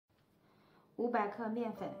500克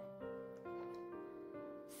面粉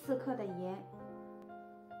，4克的盐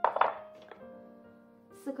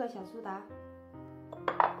，4克小苏打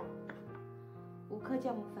，5克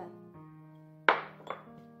酵母粉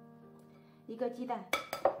，1个鸡蛋，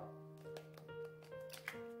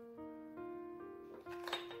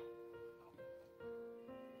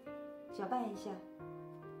搅拌一下，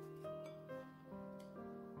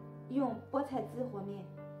用菠菜汁和面。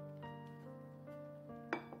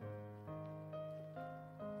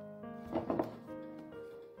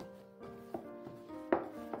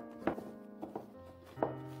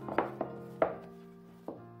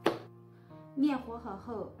面和好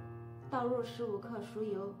后，倒入15克熟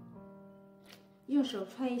油，用手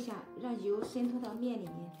揣一下，让油渗透到面里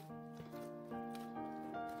面。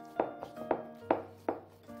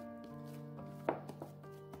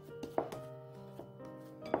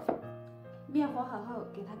面和好后，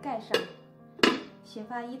给它盖上，醒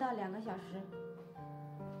发1到2个小时。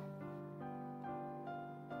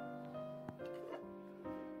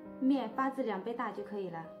面发至2倍大就可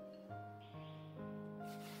以了。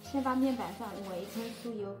先把面板上抹一层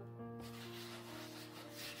酥油，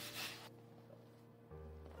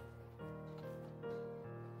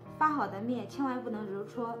发好的面千万不能揉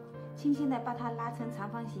搓，轻轻地把它拉成长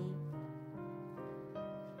方形。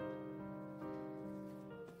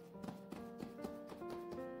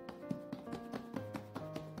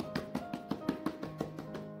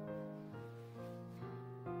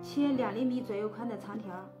切2厘米左右宽的长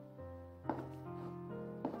条。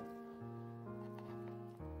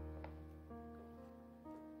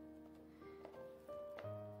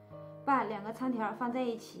把2个长条放在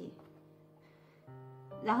一起，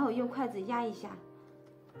然后用筷子压一下。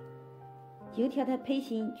油条的胚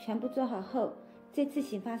形全部做好后，再次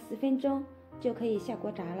醒发10分钟就可以下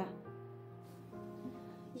锅炸了。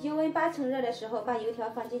油温8成热的时候，把油条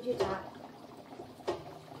放进去炸，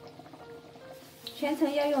全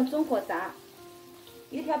程要用中火炸。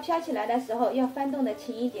油条飘起来的时候要翻动的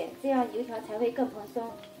轻一点，这样油条才会更蓬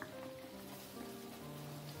松。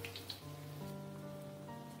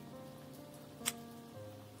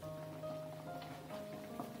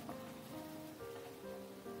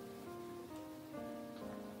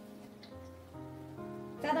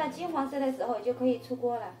炸到金黄色的时候就可以出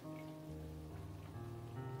锅了。